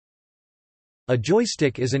A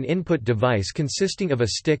joystick is an input device consisting of a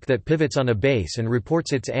stick that pivots on a base and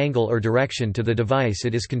reports its angle or direction to the device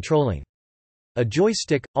it is controlling. A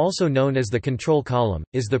joystick, also known as the control column,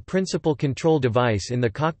 is the principal control device in the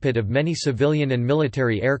cockpit of many civilian and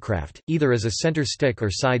military aircraft, either as a center stick or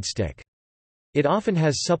side stick. It often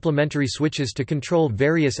has supplementary switches to control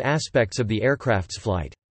various aspects of the aircraft's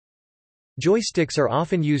flight. Joysticks are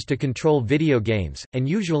often used to control video games, and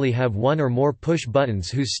usually have one or more push buttons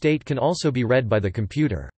whose state can also be read by the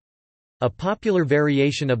computer. A popular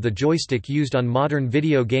variation of the joystick used on modern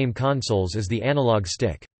video game consoles is the analog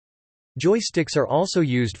stick. Joysticks are also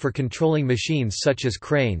used for controlling machines such as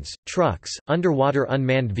cranes, trucks, underwater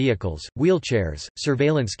unmanned vehicles, wheelchairs,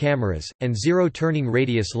 surveillance cameras, and zero-turning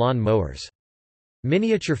radius lawn mowers.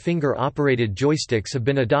 Miniature finger-operated joysticks have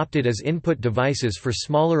been adopted as input devices for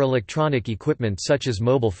smaller electronic equipment such as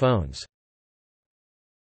mobile phones.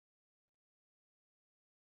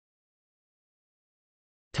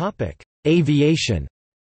 Aviation.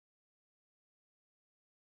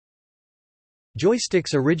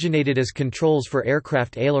 Joysticks originated as controls for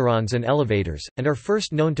aircraft ailerons and elevators, and are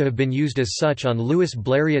first known to have been used as such on Louis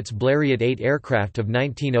Blériot's Blériot 8 aircraft of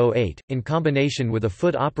 1908, in combination with a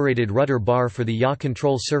foot-operated rudder bar for the yaw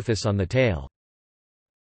control surface on the tail.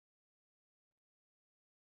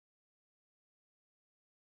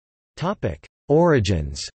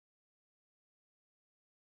 Origins.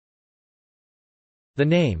 The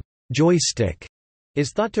name, joystick,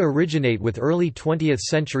 is thought to originate with early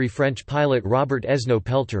 20th-century French pilot Robert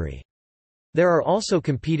Esnault-Pelterie. There are also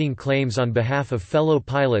competing claims on behalf of fellow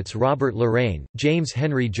pilots Robert Lorraine, James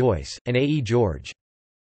Henry Joyce, and A. E. George.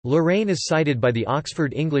 Lorraine is cited by the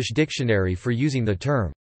Oxford English Dictionary for using the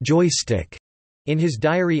term, joystick, in his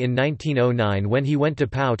diary in 1909 when he went to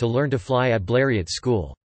Pau to learn to fly at Blériot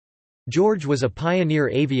School. George was a pioneer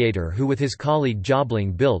aviator who with his colleague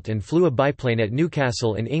Jobling built and flew a biplane at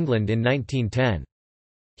Newcastle in England in 1910.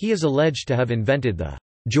 He is alleged to have invented the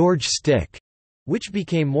George stick, which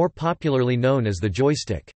became more popularly known as the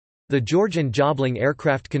joystick. The George and Jobling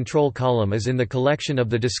aircraft control column is in the collection of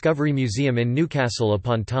the Discovery Museum in Newcastle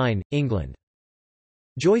upon Tyne, England.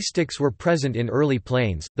 Joysticks were present in early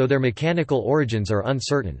planes, though their mechanical origins are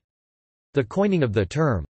uncertain. The coining of the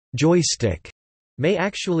term joystick may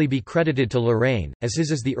actually be credited to Lorraine, as his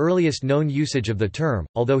is the earliest known usage of the term,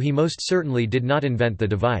 although he most certainly did not invent the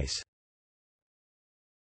device.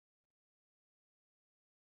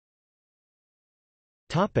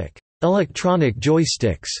 Electronic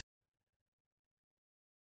joysticks.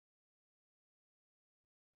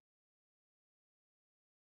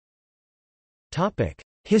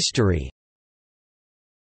 History.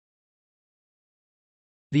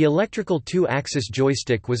 The electrical two-axis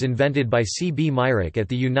joystick was invented by C. B. Myrick at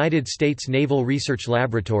the United States Naval Research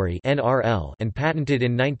Laboratory (NRL) and patented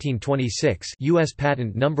in 1926. U.S.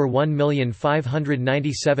 Patent No.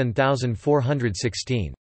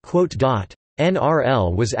 1597416.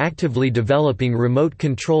 NRL was actively developing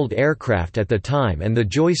remote-controlled aircraft at the time and the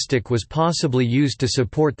joystick was possibly used to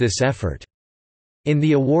support this effort. In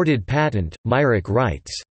the awarded patent, Myrick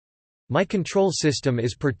writes, "My control system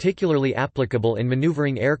is particularly applicable in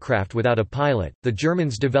maneuvering aircraft without a pilot." The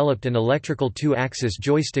Germans developed an electrical two-axis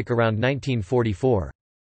joystick around 1944.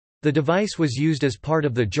 The device was used as part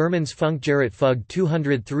of the Germans' Funkgerät Fug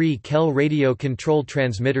 203 Kell radio control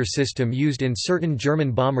transmitter system used in certain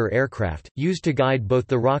German bomber aircraft, used to guide both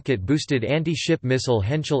the rocket-boosted anti-ship missile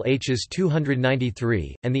Henschel Hs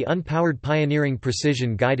 293, and the unpowered pioneering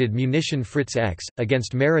precision-guided munition Fritz X,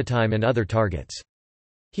 against maritime and other targets.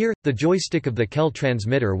 Here, the joystick of the Kell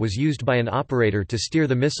transmitter was used by an operator to steer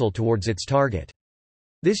the missile towards its target.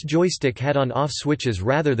 This joystick had on-off switches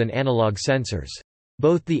rather than analog sensors.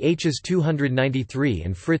 Both the Hs 293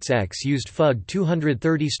 and Fritz X used Fug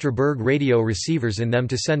 230 Strasbourg radio receivers in them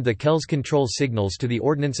to send the Kell's control signals to the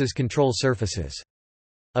ordnance's control surfaces.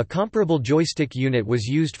 A comparable joystick unit was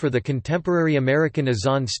used for the contemporary American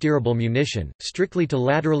Azon steerable munition, strictly to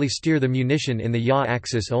laterally steer the munition in the yaw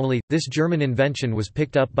axis only. This German invention was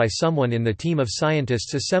picked up by someone in the team of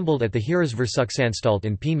scientists assembled at the Heeresversuchsanstalt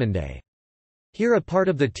in Peenemünde. Here a part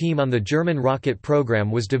of the team on the German rocket program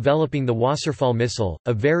was developing the Wasserfall missile,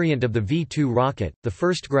 a variant of the V-2 rocket, the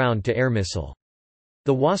first ground-to-air missile.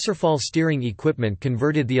 The Wasserfall steering equipment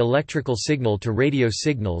converted the electrical signal to radio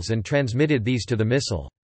signals and transmitted these to the missile.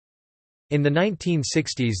 In the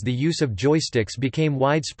 1960s the use of joysticks became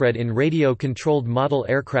widespread in radio-controlled model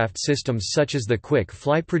aircraft systems such as the Quick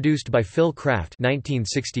Fly produced by Phil Kraft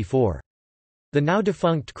 1964. The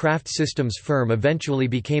now-defunct Kraft Systems firm eventually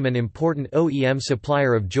became an important OEM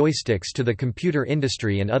supplier of joysticks to the computer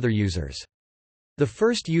industry and other users. The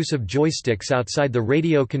first use of joysticks outside the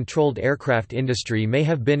radio-controlled aircraft industry may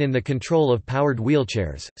have been in the control of powered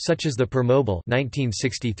wheelchairs, such as the Permobil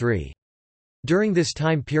 1963. During this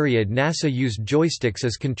time period NASA used joysticks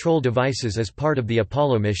as control devices as part of the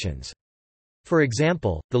Apollo missions. For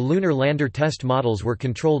example, the lunar lander test models were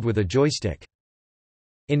controlled with a joystick.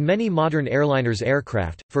 In many modern airliners'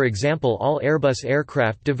 aircraft, for example all Airbus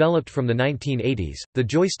aircraft developed from the 1980s, the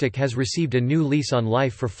joystick has received a new lease on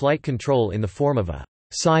life for flight control in the form of a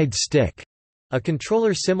side stick, a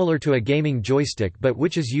controller similar to a gaming joystick but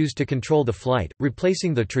which is used to control the flight,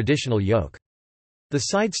 replacing the traditional yoke. The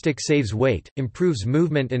side stick saves weight, improves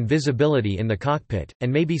movement and visibility in the cockpit, and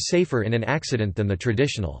may be safer in an accident than the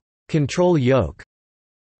traditional control yoke.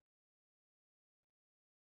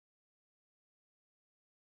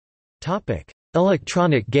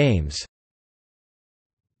 Electronic games.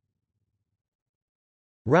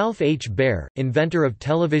 Ralph H. Baer, inventor of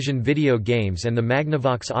television video games and the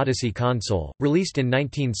Magnavox Odyssey console, released in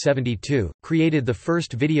 1972, created the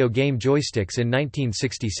first video game joysticks in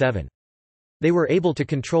 1967. They were able to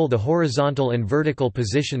control the horizontal and vertical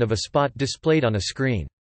position of a spot displayed on a screen.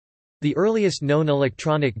 The earliest known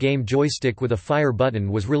electronic game joystick with a fire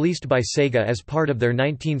button was released by Sega as part of their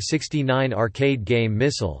 1969 arcade game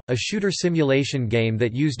Missile, a shooter simulation game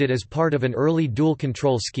that used it as part of an early dual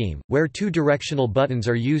control scheme, where two directional buttons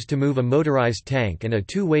are used to move a motorized tank and a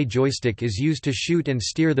two-way joystick is used to shoot and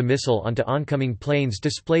steer the missile onto oncoming planes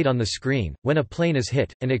displayed on the screen. When a plane is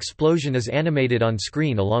hit, an explosion is animated on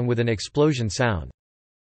screen along with an explosion sound.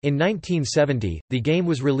 In 1970, the game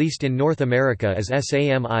was released in North America as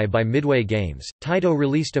SAMI by Midway Games. Taito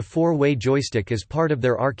released a four-way joystick as part of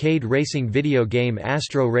their arcade racing video game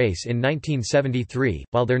Astro Race in 1973,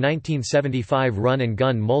 while their 1975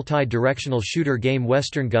 run-and-gun multi-directional shooter game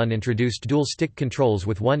Western Gun introduced dual-stick controls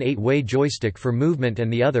with one 8-way joystick for movement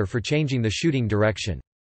and the other for changing the shooting direction.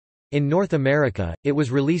 In North America, it was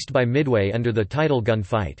released by Midway under the title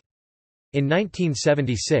Gunfight. In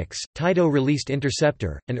 1976, Taito released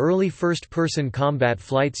Interceptor, an early first-person combat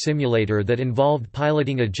flight simulator that involved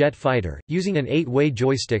piloting a jet fighter, using an 8-way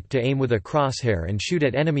joystick to aim with a crosshair and shoot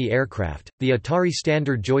at enemy aircraft. The Atari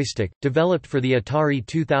Standard Joystick, developed for the Atari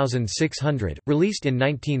 2600, released in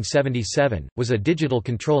 1977, was a digital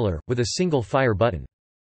controller, with a single fire button.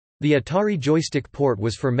 The Atari Joystick port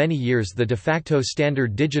was for many years the de facto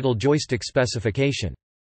standard digital joystick specification.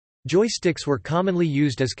 Joysticks were commonly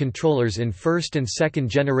used as controllers in first- and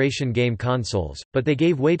second-generation game consoles, but they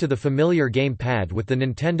gave way to the familiar game pad with the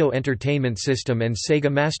Nintendo Entertainment System and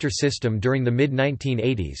Sega Master System during the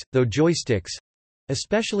mid-1980s, though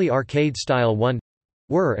joysticks—especially arcade-style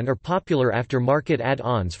one—were and are popular after-market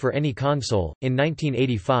add-ons for any console. In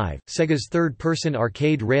 1985, Sega's third-person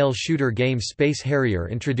arcade rail shooter game Space Harrier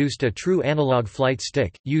introduced a true analog flight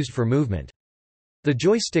stick, used for movement. The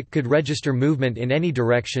joystick could register movement in any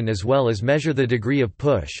direction as well as measure the degree of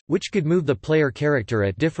push, which could move the player character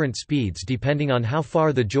at different speeds depending on how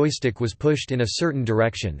far the joystick was pushed in a certain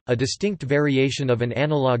direction. A distinct variation of an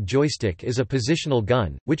analog joystick is a positional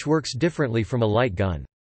gun, which works differently from a light gun.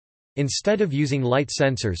 Instead of using light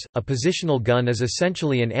sensors, a positional gun is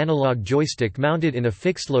essentially an analog joystick mounted in a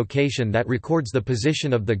fixed location that records the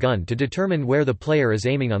position of the gun to determine where the player is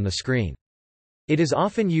aiming on the screen. It is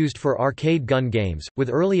often used for arcade gun games, with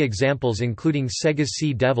early examples including Sega's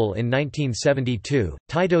Sea Devil in 1972,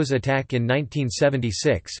 Taito's Attack in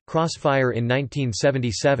 1976, Crossfire in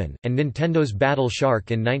 1977, and Nintendo's Battle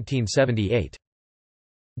Shark in 1978.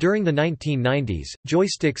 During the 1990s,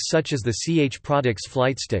 joysticks such as the CH Products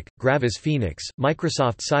Flightstick, Gravis Phoenix,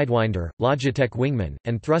 Microsoft Sidewinder, Logitech Wingman,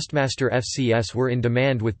 and Thrustmaster FCS were in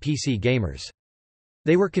demand with PC gamers.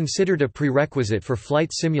 They were considered a prerequisite for flight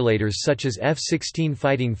simulators such as F-16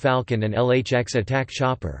 Fighting Falcon and LHX Attack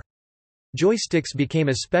Chopper. Joysticks became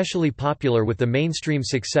especially popular with the mainstream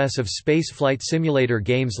success of space flight simulator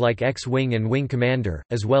games like X-Wing and Wing Commander,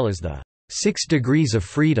 as well as the 6 Degrees of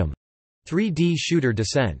Freedom 3D shooter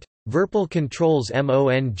Descent. Virpil Control's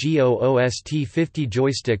MONGOOST 50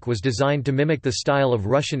 joystick was designed to mimic the style of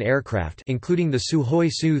Russian aircraft including the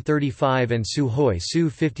Sukhoi Su-35 and Sukhoi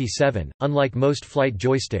Su-57. Unlike most flight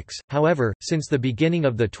joysticks, however, since the beginning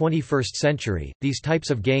of the 21st century, these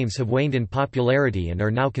types of games have waned in popularity and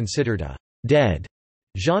are now considered a «dead»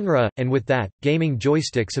 genre, and with that, gaming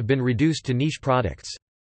joysticks have been reduced to niche products.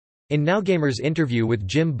 In NowGamer's interview with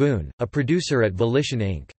Jim Boone, a producer at Volition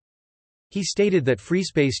Inc., he stated that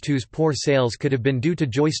FreeSpace 2's poor sales could have been due to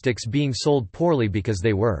joysticks being sold poorly because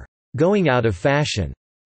they were going out of fashion,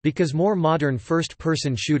 because more modern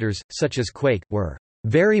first-person shooters, such as Quake, were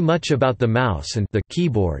very much about the mouse and the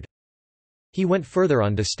keyboard. He went further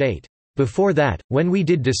on to state, Before that, when we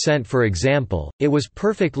did Descent for example, it was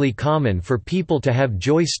perfectly common for people to have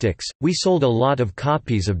joysticks. We sold a lot of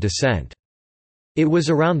copies of Descent. It was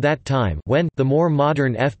around that time when the more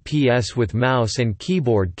modern FPS with mouse and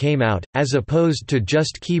keyboard came out, as opposed to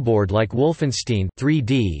just keyboard like Wolfenstein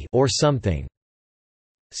 3D or something.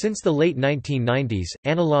 Since the late 1990s,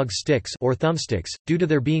 analog sticks or thumbsticks, due to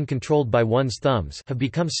their being controlled by one's thumbs, have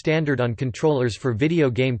become standard on controllers for video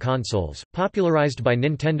game consoles, popularized by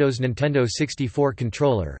Nintendo's Nintendo 64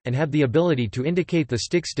 controller, and have the ability to indicate the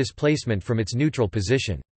stick's displacement from its neutral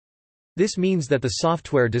position. This means that the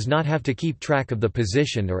software does not have to keep track of the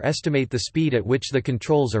position or estimate the speed at which the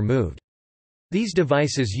controls are moved. These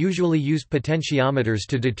devices usually use potentiometers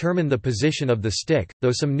to determine the position of the stick,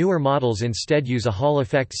 though some newer models instead use a Hall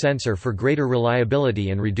effect sensor for greater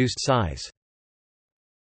reliability and reduced size.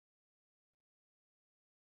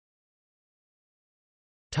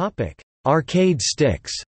 Arcade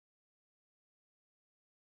sticks.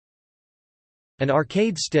 An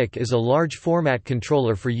arcade stick is a large-format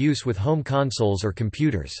controller for use with home consoles or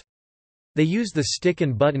computers. They use the stick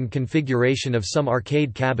and button configuration of some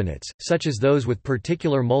arcade cabinets, such as those with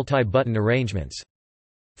particular multi-button arrangements.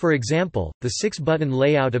 For example, the 6-button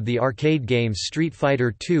layout of the arcade games Street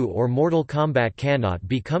Fighter II or Mortal Kombat cannot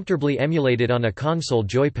be comfortably emulated on a console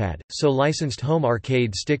joypad, so licensed home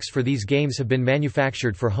arcade sticks for these games have been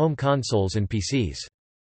manufactured for home consoles and PCs.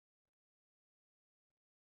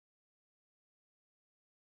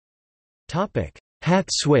 Hat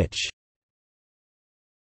switch.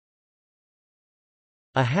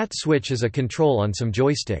 A hat switch is a control on some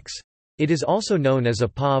joysticks. It is also known as a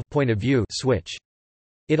POV point of view switch.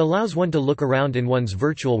 It allows one to look around in one's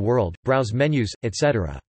virtual world, browse menus,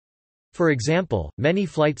 etc. For example, many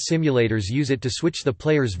flight simulators use it to switch the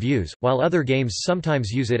player's views, while other games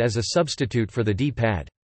sometimes use it as a substitute for the D-pad.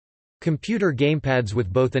 Computer gamepads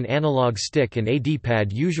with both an analog stick and a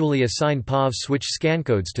D-pad usually assign POV switch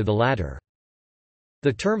scancodes to the latter.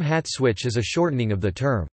 The term hat switch is a shortening of the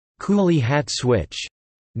term coolie hat switch.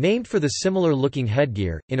 Named for the similar-looking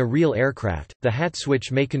headgear, in a real aircraft, the hat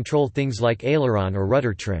switch may control things like aileron or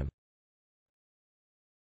rudder trim.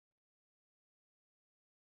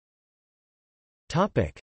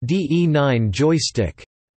 DE9 joystick.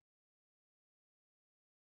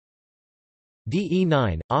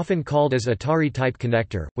 DE9, often called as Atari-type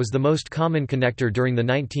connector, was the most common connector during the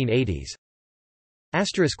 1980s.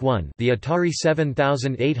 *1, the Atari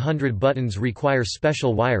 7800 buttons require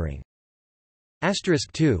special wiring.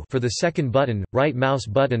 *2, for the second button, right mouse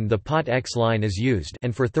button the POT X line is used,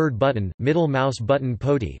 and for third button, middle mouse button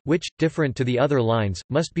POTI, which, different to the other lines,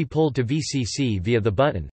 must be pulled to VCC via the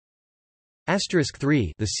button.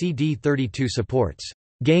 *3, the CD32 supports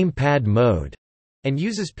gamepad mode and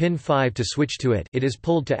uses pin 5 to switch to it. It is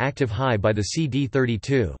pulled to active high by the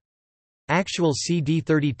CD32. Actual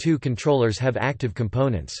CD32 controllers have active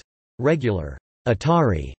components. Regular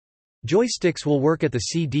Atari joysticks will work at the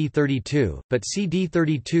CD32, but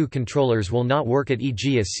CD32 controllers will not work at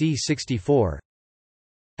e.g. a C64.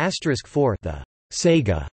 *4, the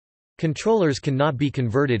Sega controllers cannot be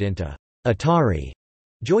converted into Atari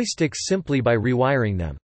joysticks simply by rewiring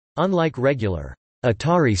them. Unlike regular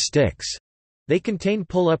Atari sticks, they contain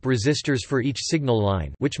pull-up resistors for each signal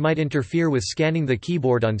line, which might interfere with scanning the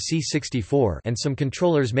keyboard on C64, and some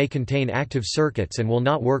controllers may contain active circuits and will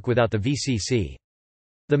not work without the VCC.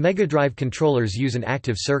 The Mega Drive controllers use an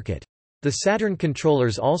active circuit. The Saturn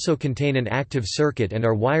controllers also contain an active circuit and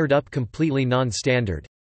are wired up completely non-standard.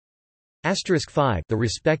 *5, the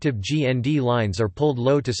respective GND lines are pulled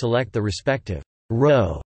low to select the respective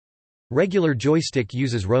row. Regular joystick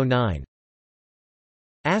uses row 9.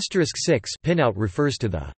 *6, pinout refers to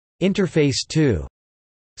the interface to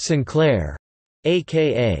Sinclair,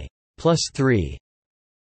 aka +3.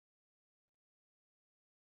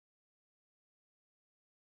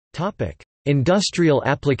 Industrial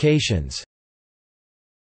applications.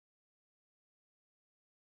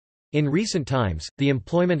 In recent times, the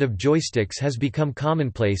employment of joysticks has become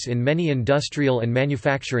commonplace in many industrial and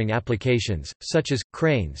manufacturing applications, such as,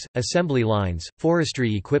 cranes, assembly lines,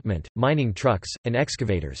 forestry equipment, mining trucks, and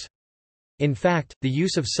excavators. In fact, the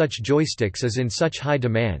use of such joysticks is in such high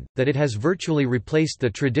demand, that it has virtually replaced the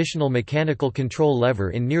traditional mechanical control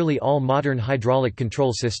lever in nearly all modern hydraulic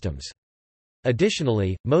control systems.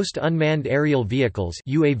 Additionally, most unmanned aerial vehicles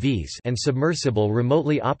 (UAVs) and submersible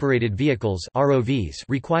remotely operated vehicles (ROVs)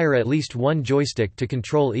 require at least one joystick to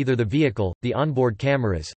control either the vehicle, the onboard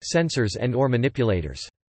cameras, sensors and/or manipulators.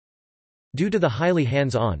 Due to the highly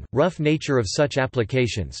hands-on, rough nature of such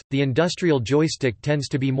applications, the industrial joystick tends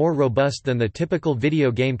to be more robust than the typical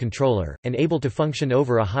video game controller, and able to function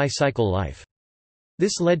over a high cycle life.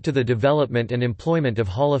 This led to the development and employment of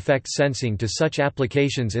Hall effect sensing to such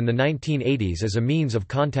applications in the 1980s as a means of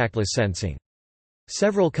contactless sensing.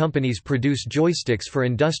 Several companies produce joysticks for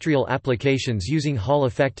industrial applications using Hall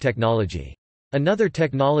effect technology. Another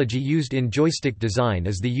technology used in joystick design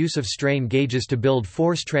is the use of strain gauges to build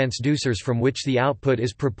force transducers from which the output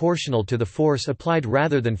is proportional to the force applied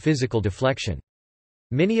rather than physical deflection.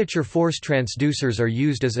 Miniature force transducers are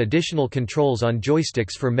used as additional controls on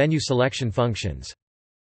joysticks for menu selection functions.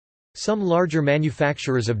 Some larger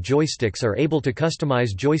manufacturers of joysticks are able to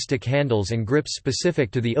customize joystick handles and grips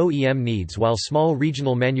specific to the OEM needs, while small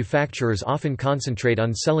regional manufacturers often concentrate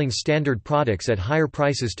on selling standard products at higher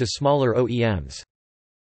prices to smaller OEMs.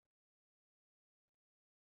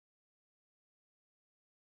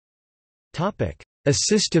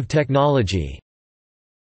 Assistive technology.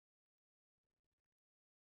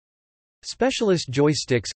 Specialist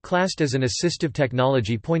joysticks, classed as an assistive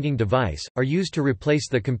technology pointing device, are used to replace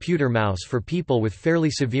the computer mouse for people with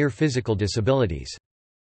fairly severe physical disabilities.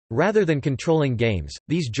 Rather than controlling games,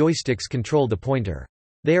 these joysticks control the pointer.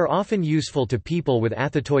 They are often useful to people with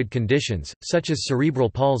athetoid conditions, such as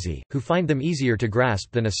cerebral palsy, who find them easier to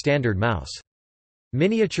grasp than a standard mouse.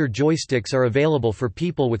 Miniature joysticks are available for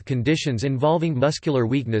people with conditions involving muscular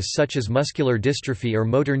weakness such as muscular dystrophy or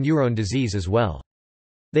motor neuron disease as well.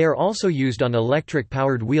 They are also used on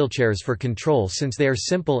electric-powered wheelchairs for control since they are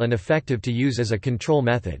simple and effective to use as a control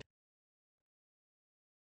method.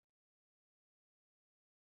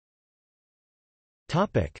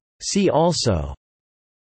 See also: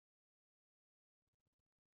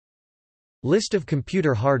 List of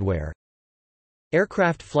computer hardware,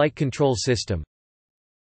 Aircraft flight control system,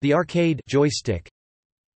 the arcade joystick,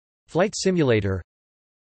 flight simulator,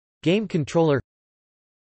 game controller,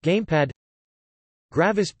 gamepad,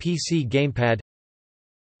 Gravis PC gamepad,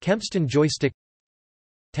 Kempston joystick,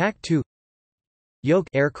 TAC-2, Yoke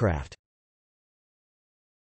aircraft.